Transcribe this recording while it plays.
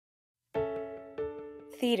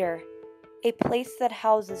Theater, a place that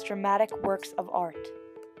houses dramatic works of art.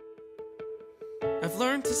 I've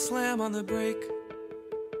learned to slam on the brake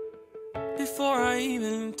before I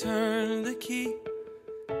even turn the key.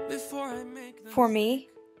 Before I make For me,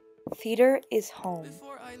 theater is home.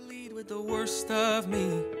 Before I lead with the worst of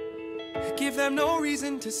me, give them no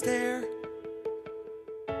reason to stare.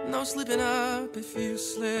 No slipping up if you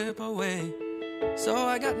slip away. So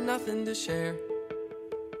I got nothing to share.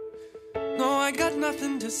 No, I got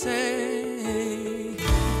nothing to say.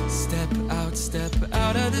 Step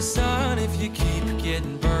out of the sun if you keep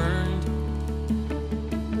getting burned.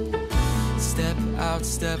 Step out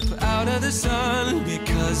of the sun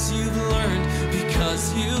because you've learned,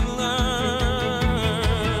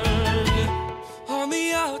 On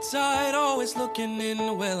the outside, always looking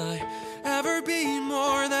in, will I ever be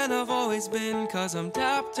more than I've always been? 'Cause I'm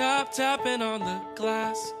tapping on the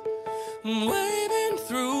glass, waving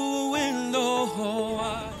through a window.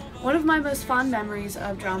 One of my most fond memories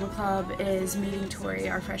of drama club is meeting Tori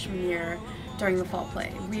our freshman year during the fall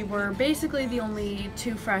play. We were basically the only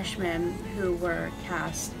two freshmen who were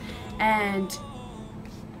cast, and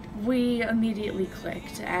we immediately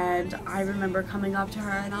clicked. And I remember coming up to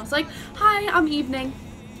her and I was like, "Hi, I'm Evening."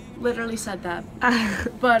 Literally said that.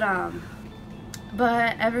 But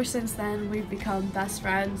ever since then we've become best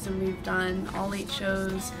friends, and we've done all 8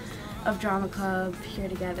 shows of drama club here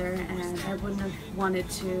together, and I wouldn't have wanted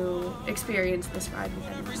to experience this ride with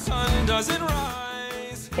anyone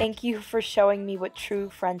else. Thank you for showing me what true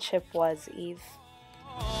friendship was, Eve.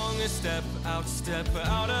 Step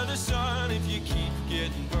out of the sun if you keep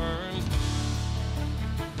getting burned.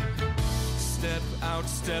 Step out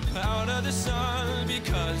of the sun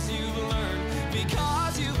because you've learned,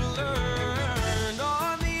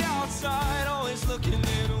 On the outside, always looking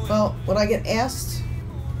in. Well, when I get asked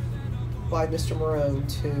by Mr. Marone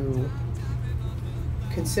to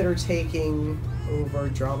consider taking over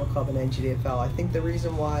drama club and NGDFL, I think the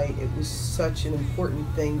reason why it was such an important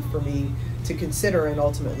thing for me to consider and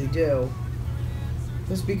ultimately do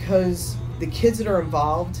was because the kids that are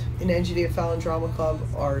involved in NGDFL and drama club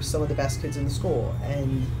are some of the best kids in the school,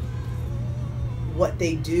 and what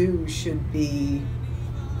they do should be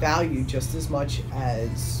valued just as much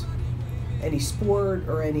as any sport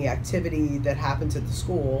or any activity that happens at the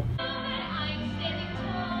school.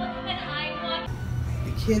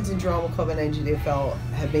 The kids in drama club and NGDFL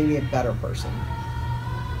have made me a better person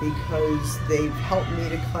because they've helped me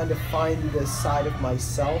to kind of find the side of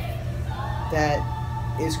myself that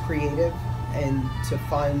is creative and to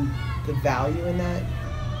find the value in that.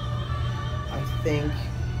 I think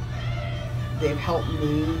they've helped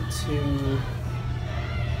me to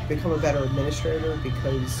become a better administrator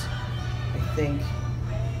because I think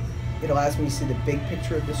it allows me to see the big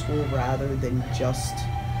picture of the school rather than just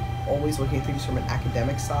always looking at things from an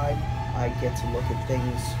academic side. I get to look at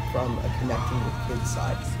things from a connecting with kids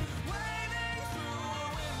side.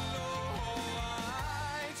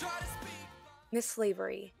 Miss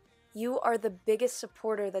Lavery, you are the biggest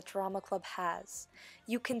supporter that drama club has.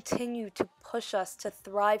 You continue to push us to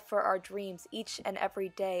thrive for our dreams each and every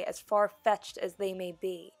day, as far-fetched as they may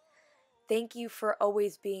be. Thank you for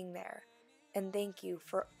always being there, and thank you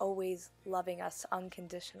for always loving us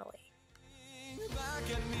unconditionally.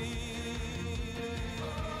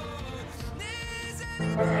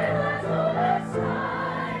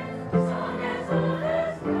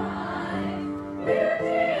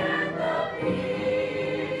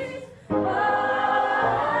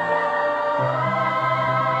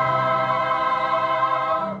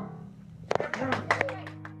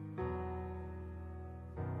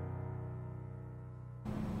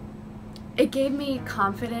 It gave me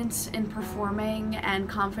confidence in performing and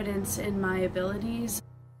confidence in my abilities.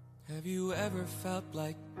 Have you ever felt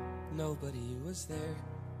like nobody was there?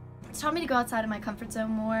 It's taught me to go outside of my comfort zone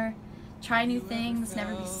more, try new things,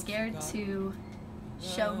 never be scared to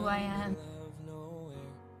show who I am.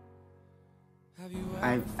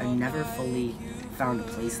 I've never fully found a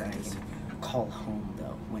place that I can call home,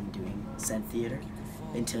 though, when doing said theater,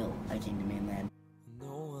 until I came to mainland.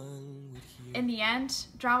 In the end,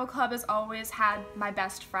 drama club has always had my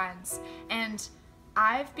best friends, and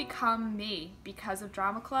I've become me because of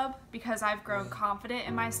drama club, because I've grown confident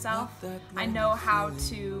in myself. I know how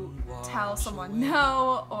to tell someone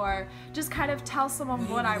no, or just kind of tell someone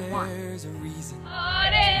what I want.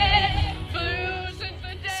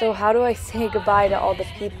 So how do I say goodbye to all the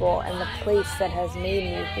people and the place that has made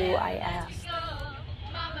me who I am?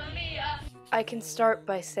 I can start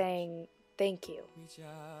by saying thank you.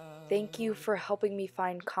 Thank you for helping me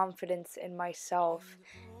find confidence in myself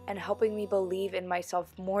and helping me believe in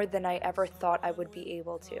myself more than I ever thought I would be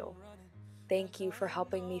able to. thank you for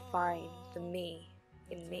helping me find the me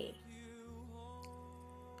in me.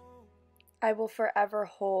 I will forever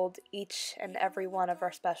hold each and every one of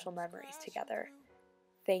our special memories together.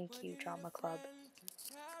 Thank you, Drama Club.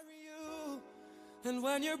 And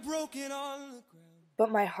when you're broken on the ground, But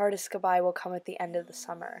my hardest goodbye will come at the end of the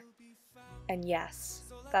summer. And yes,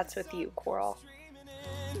 that's with you, Coral.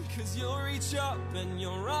 'cause you'll reach up and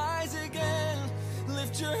you'll rise again.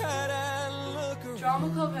 Lift your head and look around. Drama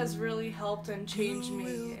Club has really helped and changed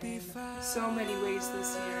me in so many ways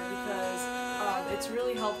this year because it's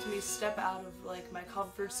really helped me step out of like my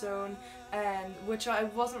comfort zone, and which I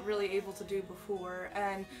wasn't really able to do before.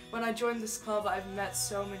 And when I joined this club, I've met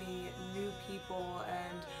so many new people,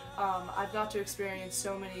 and I've got to experience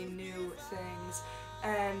so many new things,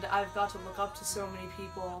 and I've got to look up to so many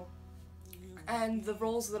people. And the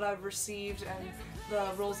roles that I've received and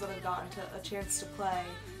the roles that I've gotten a chance to play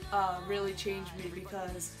really changed me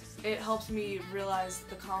because it helped me realize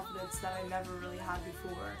the confidence that I never really had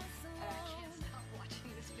before.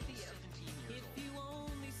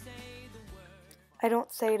 I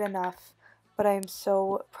don't say it enough, but I am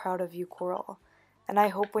so proud of you, Coral. And I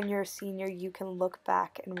hope when you're a senior you can look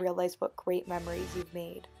back and realize what great memories you've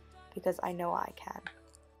made, because I know I can.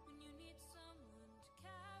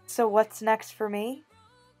 So what's next for me?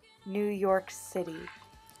 New York City.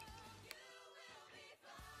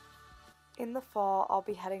 In the fall, I'll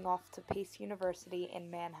be heading off to Pace University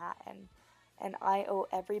in Manhattan, and I owe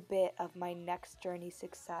every bit of my next journey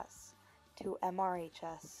success to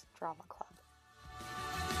MRHS Drama Club.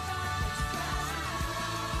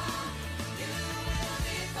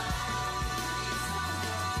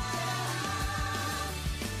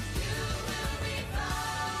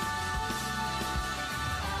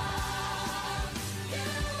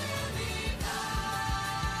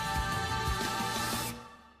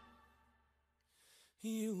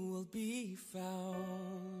 You will be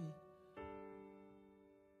found.